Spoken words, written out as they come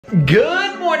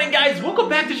Good morning, guys. Welcome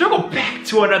back to the show. Welcome back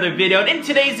to another video. And in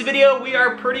today's video, we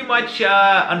are pretty much,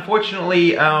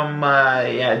 unfortunately,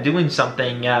 doing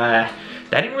something that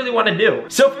I didn't really want to do.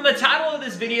 So from the title of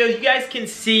this video, you guys can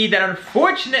see that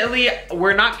unfortunately,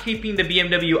 we're not keeping the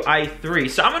BMW i3.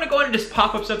 So I'm gonna go ahead and just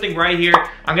pop up something right here.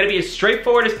 I'm gonna be as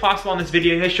straightforward as possible on this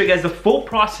video. I'm gonna show you guys the full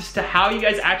process to how you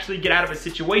guys actually get out of a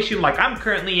situation like I'm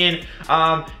currently in.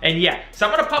 And yeah, so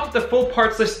I'm gonna pop up the full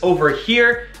parts list over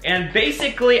here. And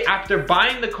basically, after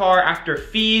buying the car, after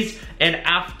fees, and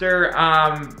after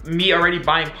me already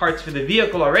buying parts for the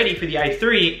vehicle already for the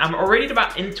i3, I'm already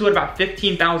about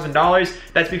 $15,000.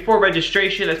 That's before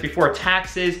registration, that's before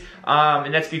taxes,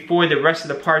 and that's before the rest of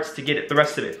the parts to get the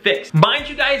rest of it fixed. Mind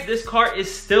you guys, this car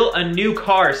is still a new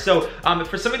car. So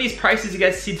for some of these prices you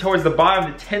guys see towards the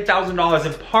bottom, the $10,000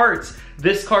 in parts,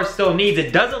 this car still needs.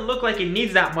 It doesn't look like it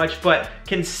needs that much, but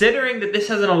considering that this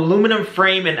has an aluminum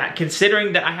frame and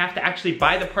considering that I have to actually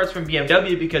buy the parts from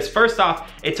BMW because first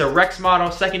off, it's a Rex model,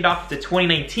 second off, it's a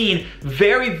 2019,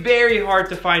 very, very hard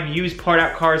to find used part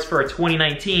out cars for a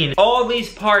 2019. All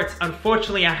these parts,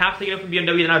 unfortunately, I have to get them from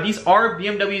BMW. Now, these are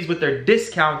BMWs with their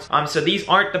discounts, so these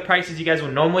aren't the prices you guys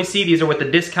would normally see. These are with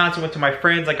the discounts. I went to my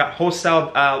friends, I got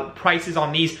wholesale prices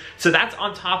on these, so that's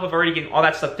on top of already getting all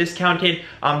that stuff discounted.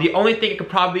 The only thing I could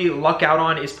probably luck out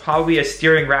on is probably a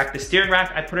steering rack. The steering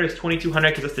rack, I put it as $2,200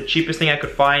 because that's the cheapest thing I could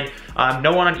find.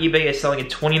 No one on eBay is selling a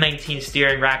 2019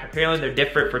 steering rack. Apparently they're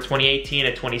different for 2018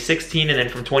 and 2016 and then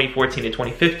from 2014 to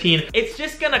 2015. It's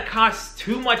just gonna cost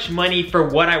too much money for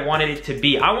what I wanted it to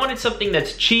be. I wanted something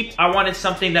that's cheap. I wanted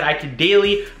something that I could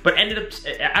daily, but ended up,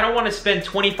 I don't want to spend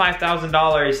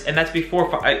 $25,000 and that's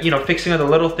before, you know, fixing all the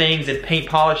little things and paint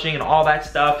polishing and all that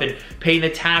stuff and paying the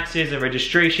taxes and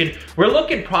registration. We're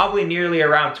looking probably nearly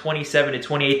around $27,000 to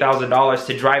 $28,000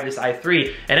 to drive this i3.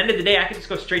 And end of the day, I can just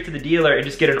go straight to the dealer and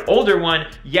just get an older one.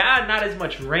 Yeah, not as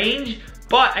much range,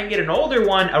 but I can get an older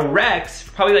one, a Rex,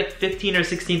 probably like $15,000 or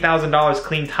 $16,000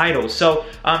 clean title. So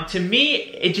to me,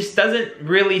 it just doesn't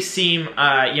really seem,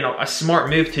 you know, a smart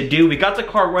move to do. We got the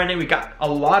car running, we got a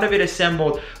lot of it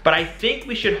assembled, but I think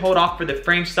we should hold off for the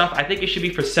frame stuff. I think it should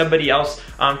be for somebody else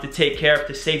to take care of,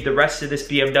 to save the rest of this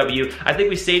BMW. I think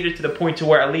we saved it to the point to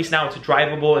where at least now it's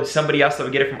drivable and somebody else that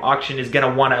would get it from auction is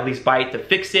gonna wanna at least buy it to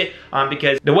fix it,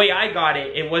 because the way I got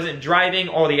it, it wasn't driving,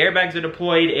 all the airbags are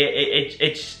deployed,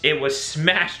 it was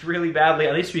smashed really badly.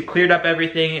 At least we cleared up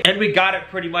everything and we got it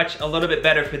pretty much a little bit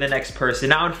better for the next person.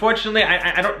 Now, unfortunately,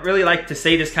 I don't really like to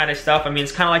say this kind of stuff. I mean,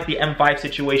 it's kind of like the M5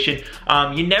 situation.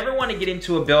 You never want to get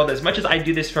into a build. As much as I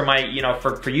do this for my, you know,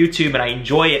 for YouTube and I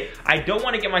enjoy it, I don't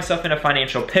want to get myself in a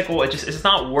financial pickle. It's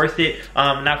not worth it.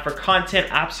 Now, for content,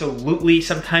 absolutely,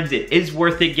 sometimes it is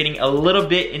worth it getting a little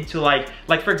bit into like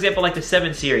for example, like the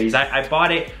 7 Series. I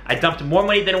bought it, I dumped more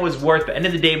money than it was worth, but at the end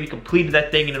of the day, we completed that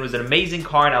thing and it was an amazing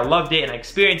car and I loved it and I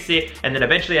experienced it, and then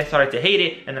eventually I started to hate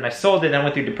it, and then I sold it, and I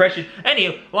went through depression.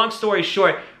 Anyway, long story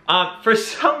short, for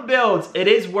some builds, it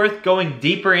is worth going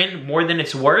deeper in more than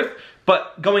it's worth,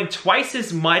 but going twice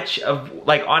as much of,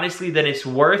 like, honestly, than it's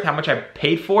worth, how much I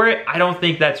paid for it, I don't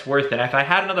think that's worth it. If I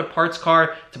had another parts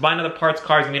car, to buy another parts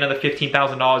car is gonna be another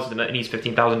 $15,000, it needs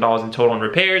 $15,000 in total in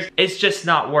repairs. It's just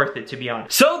not worth it, to be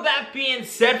honest. So that being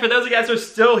said, for those of you guys who are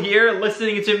still here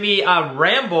listening to me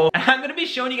ramble, I'm gonna be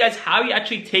showing you guys how you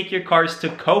actually take your cars to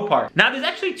Copart. Now, there's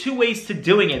actually 2 ways to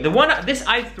doing it. This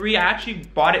i3, I actually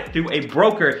bought it through a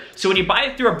broker. So when you buy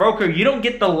it through a broker, you don't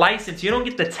get the license, you don't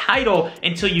get the title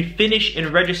until you finish and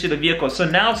register the vehicle. So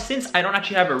now, since I don't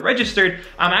actually have it registered,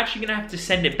 I'm actually gonna have to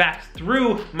send it back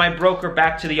through my broker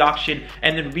back to the auction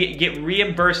and then get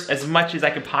reimbursed as much as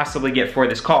I could possibly get for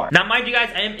this car. Now, mind you guys,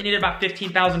 I am in it about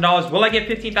 $15,000. Will I get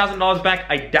 $15,000 back?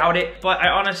 I doubt it, but I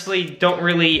honestly don't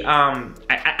really, I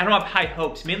don't have high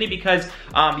hopes, mainly because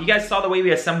you guys saw the way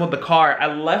we assembled the car. I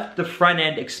left the front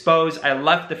end exposed, I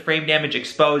left the frame damage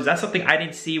exposed. That's something I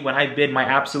didn't see when I bid my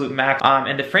absolute max,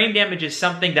 and the frame damage is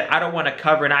something that I don't want to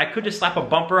cover. Now, I could just slap a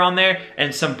bumper on there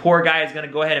and some poor guy is gonna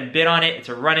go ahead and bid on it. It's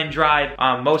a run and drive.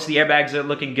 Most of the airbags are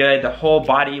looking good. The whole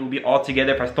body will be all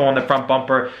together if I throw on the front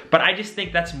bumper, but I just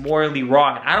think that's morally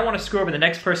wrong. I don't want to screw over the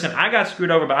next person. I got screwed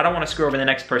over, but I don't want to screw over the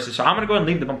next person. So I'm gonna go and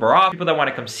leave the bumper off. People that want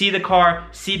to come see the car,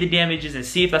 see the damages, and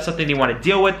see if that's something they want to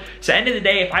deal with. So end of the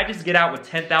day, if I just get out with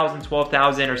 10,000,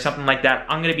 12,000 or something like that,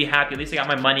 I'm gonna be happy. At least I got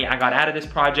my money. I got out of this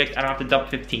project. I don't have to dump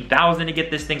 15,000 to get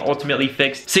this thing ultimately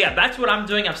fixed. So yeah, that's what I'm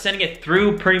doing. I'm sending it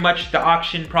through pretty much much the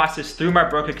auction process through my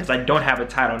broker because I don't have a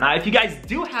title. Now, if you guys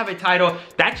do have a title,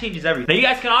 that changes everything. Now, you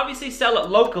guys can obviously sell it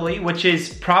locally, which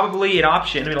is probably an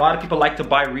option. I mean, a lot of people like to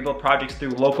buy rebuild projects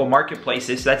through local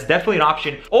marketplaces, so that's definitely an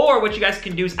option. Or what you guys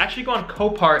can do is actually go on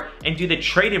Copart and do the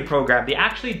trade-in program. They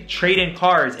actually trade in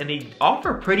cars and they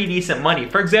offer pretty decent money.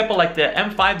 For example, like the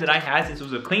M5 that I had, since it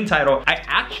was a clean title, I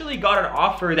actually got an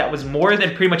offer that was more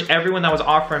than pretty much everyone that was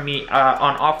offering me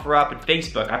on OfferUp and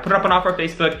Facebook. I put it up on Offer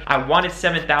Facebook. I wanted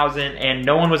 $7,000 and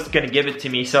no one was gonna give it to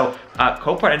me. So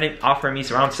Copart ended up offering me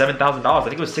around $7,000. I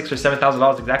think it was $6,000 or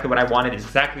 $7,000, exactly what I wanted, is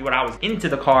exactly what I was into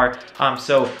the car.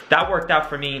 So that worked out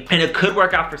for me, and it could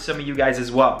work out for some of you guys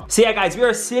as well. So yeah, guys, we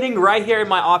are sitting right here in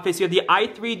my office. You have the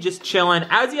i3 just chilling.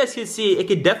 As you guys can see, it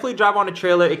could definitely drive on a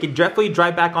trailer. It could definitely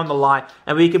drive back on the lot,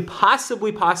 and we could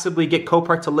possibly get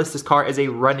Copart to list this car as a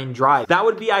run and drive. That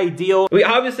would be ideal. We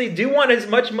obviously do want as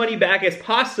much money back as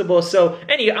possible. So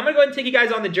anyway, I'm gonna go ahead and take you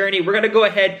guys on the journey. We're gonna go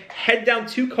ahead, head down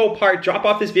to Copart, drop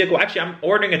off this vehicle. Actually, I'm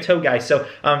ordering a tow, guys. So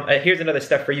here's another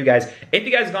step for you guys. If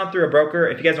you guys have gone through a broker,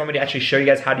 if you guys want me to actually show you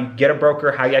guys how to get a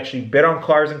broker, how you actually bid on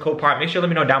cars in Copart, make sure to let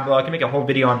me know down below. I can make a whole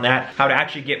video on that, how to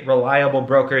actually get reliable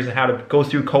brokers and how to go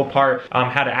through Copart,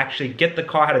 how to actually get the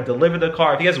car, how to deliver the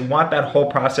car. If you guys want that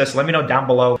whole process, let me know down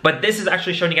below. But this is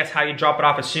actually showing you guys how you drop it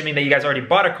off, assuming that you guys already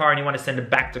bought a car and you want to send it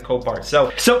back to Copart.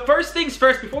 So first things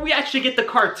first, before we actually get the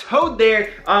car towed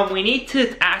there, we need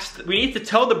to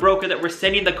tell the broker that we're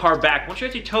sending the car back. Once you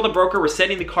actually tell the broker we're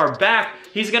sending the car back,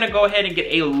 he's gonna go ahead and get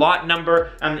a lot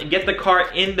number and get the car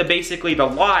in basically the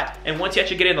lot. And once you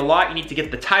actually get in the lot, you need to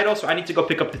get the title. So I need to go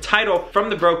pick up the title from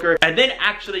the broker and then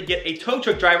actually get a tow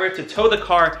truck driver to tow the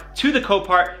car to the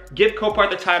Copart, give Copart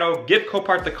the title, give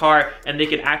Copart the car, and they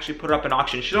can actually put it up in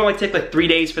auction. It should only take like 3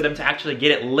 days for them to actually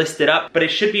get it listed up, but it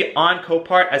should be on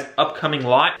Copart as upcoming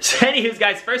lot. So anyways,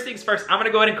 guys, first things first, I'm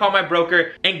gonna go ahead and call my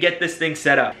broker and get this thing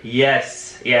set up.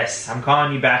 Yes, I'm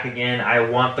calling you back again. I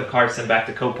want the car sent back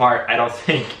to Copart. I don't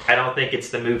think it's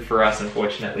the move for us,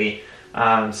 unfortunately.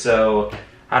 So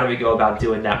how do we go about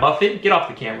doing that? Muffin, get off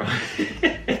the camera.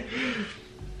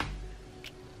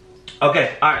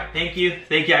 Okay, all right, thank you,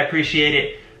 I appreciate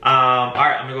it. All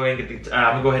right, I'm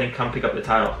gonna go ahead and come pick up the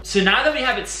title. So now that we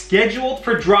have it scheduled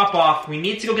for drop off, we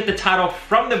need to go get the title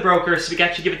from the broker so we can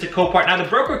actually give it to Copart. Now the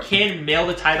broker can mail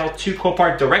the title to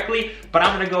Copart directly, but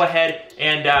I'm gonna go ahead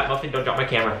and, Muffin, don't drop my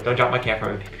camera. Don't drop my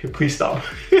camera, please stop.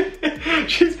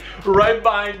 She's right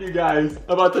behind you guys,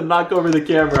 about to knock over the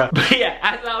camera. But yeah,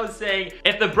 as I was saying,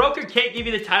 if the broker can't give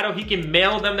you the title, he can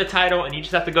mail them the title and you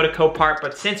just have to go to Copart.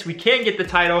 But since we can get the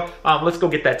title, let's go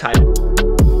get that title.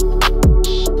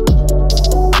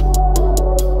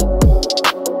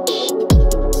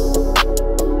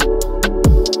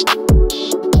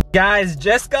 Guys,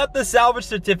 just got the salvage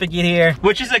certificate here,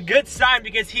 which is a good sign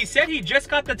because he said he just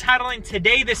got the title in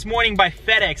today this morning by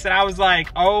FedEx, and I was like,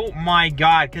 oh my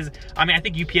god, because I mean, I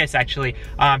think UPS actually,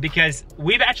 because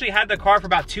we've actually had the car for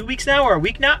about 2 weeks now, or a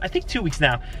week now, I think 2 weeks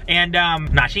now, and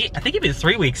actually, I think it was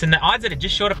 3 weeks, and the odds that it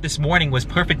just showed up this morning was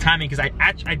perfect timing because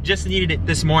I just needed it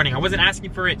this morning. I wasn't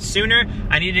asking for it sooner,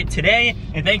 I needed it today,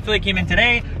 and thankfully it came in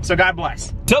today, so God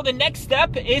bless. So the next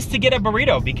step is to get a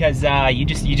burrito because you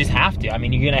just have to. I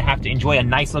mean, you're gonna have to enjoy a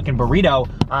nice looking burrito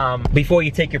before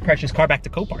you take your precious car back to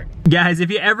Copart. Guys,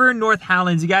 if you're ever in North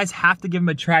Highlands, you guys have to give them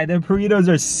a try. Their burritos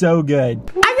are so good.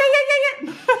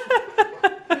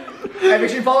 Hey, make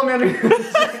sure you follow me on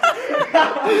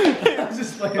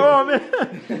Oh man.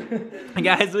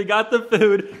 Guys, we got the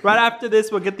food. Right after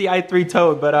this, we'll get the i3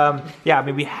 towed. But yeah, I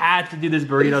mean, we had to do this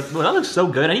burrito. Well, that looks so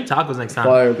good. I need tacos next time.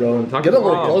 Fire, bro. Get a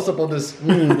little close up on this,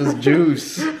 this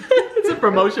juice. It's a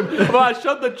promotion. Well, I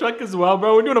showed the truck as well,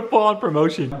 bro. We're doing a full-on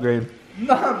promotion. Great.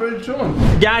 Nah, bro, chilling.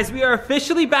 Guys, we are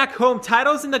officially back home.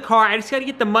 Title's in the car. I just gotta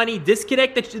get the money,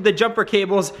 disconnect the jumper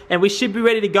cables, and we should be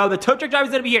ready to go. The tow truck driver's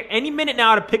gonna be here any minute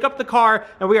now to pick up the car,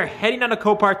 and we are heading down to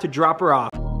Copart to drop her off.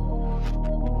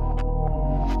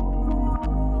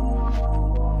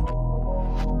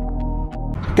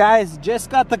 Guys, just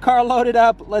got the car loaded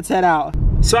up. Let's head out.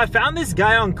 So I found this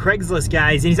guy on Craigslist,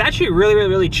 guys, and he's actually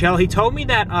really chill. He told me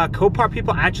that Copart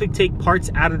people actually take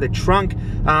parts out of the trunk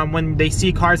when they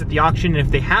see cars at the auction, and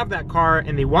if they have that car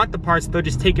and they want the parts, they'll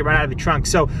just take it right out of the trunk.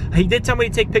 So he did tell me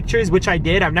to take pictures, which I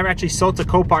did. I've never actually sold to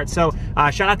Copart, so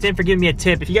shout out to him for giving me a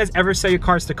tip. If you guys ever sell your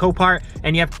cars to Copart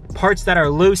and you have parts that are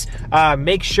loose,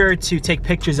 make sure to take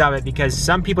pictures of it because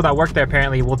some people that work there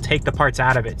apparently will take the parts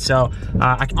out of it. So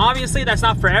obviously that's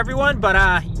not for everyone,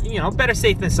 but you know, better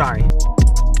safe than sorry.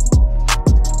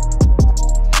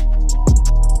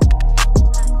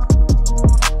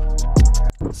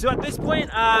 So at this point,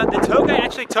 the tow guy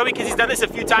actually told me, because he's done this a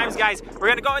few times, guys, we're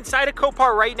gonna go inside a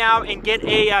Copart right now and get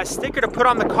a sticker to put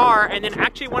on the car, and then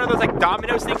actually one of those like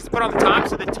dominoes things to put on the top,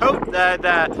 so the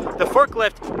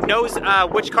forklift knows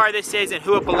which car this is and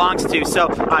who it belongs to.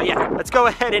 So yeah, let's go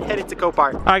ahead and head into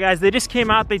Copart. All right, guys, they just came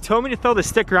out. They told me to throw the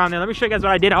sticker on there. Let me show you guys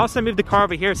what I did. I also moved the car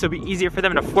over here so it'll be easier for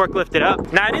them to forklift it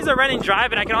up. Now, it is a run and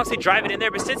drive, and I can also drive it in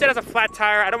there, but since it has a flat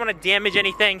tire, I don't want to damage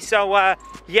anything. So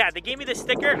yeah, they gave me the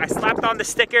sticker. I slapped on the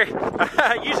sticker.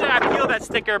 Usually I peel that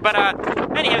sticker, but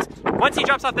anyways, once he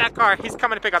drops off that car, he's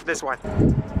coming to pick up this one.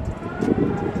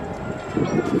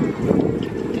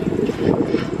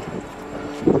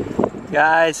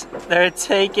 Guys, they're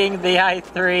taking the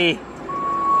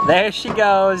i3. There she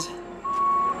goes.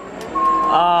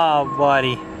 Oh,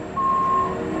 buddy.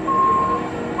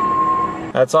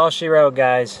 That's all she wrote,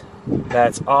 guys.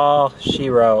 That's all she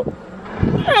wrote.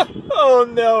 Oh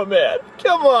no, man.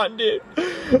 Come on, dude.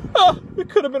 Oh, it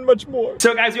could have been much more.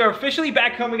 So guys, we are officially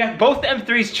back home. We got both the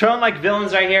M3s chilling like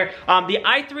villains right here. The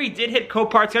i3 did hit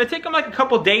Copart. It's gonna take them like a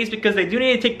couple days because they do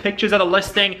need to take pictures of the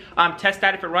listing, test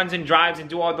out if it runs and drives, and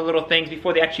do all the little things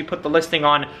before they actually put the listing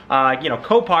on, you know,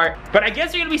 Copart. But I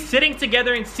guess you're gonna be sitting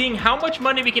together and seeing how much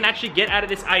money we can actually get out of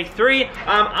this i3.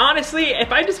 Honestly,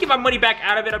 if I just get my money back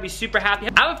out of it, I'll be super happy.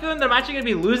 I have a feeling that I'm actually gonna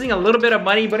be losing a little bit of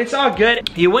money, but it's all good.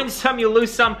 You win some, you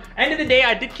lose some. End of the day,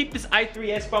 I did keep this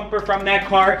i3S bumper from that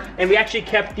car, and we actually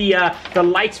kept the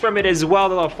lights from it as well,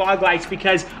 the little fog lights,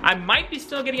 because I might be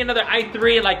still getting another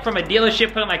i3 like from a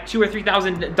dealership, putting like $2,000 or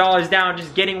 $3,000 down,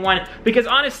 just getting one, because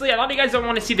honestly, a lot of you guys don't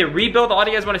want to see the rebuild. A lot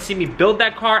of you guys want to see me build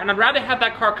that car, and I'd rather have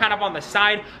that car kind of on the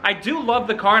side. I do love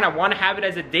the car, and I want to have it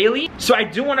as a daily, so I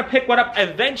do want to pick one up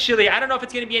eventually. I don't know if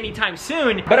it's going to be anytime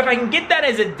soon, but if I can get that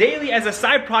as a daily, as a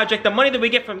side project, the money that we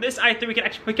get from this i3, we can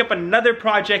actually pick up another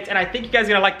project, and I think you guys are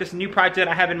going to like this new project that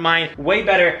I have in mind way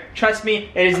better. Trust me,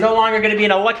 it is no longer going to be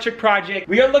an electric project.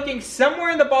 We are looking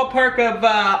somewhere in the ballpark of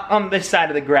on this side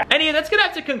of the graph. Anyway, that's gonna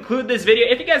have to conclude this video.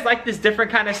 If you guys like this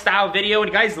different kind of style video,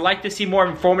 and you guys like to see more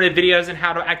informative videos on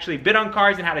how to actually bid on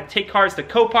cars and how to take cars to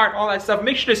Copart, all that stuff,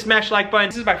 make sure to smash the like button.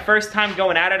 This is my first time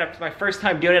going at it. It's my first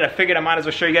time doing it. I figured I might as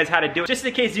well show you guys how to do it, just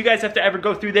in case you guys have to ever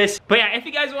go through this. But yeah, if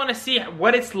you guys want to see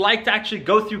what it's like to actually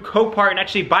go through Copart and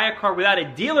actually buy a car without a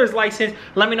dealer's license,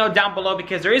 let me know down below,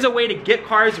 because there is a way to get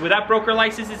cars without broker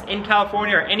licenses in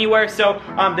California or anywhere. So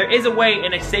there is a way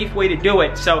and a safe way to do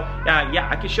it. So yeah,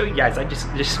 I can show you guys. I just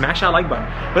smash that like button.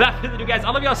 Without further ado, guys, I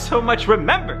love y'all so much.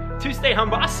 Remember to stay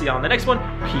humble. I'll see y'all on the next one.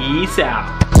 Peace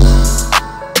out.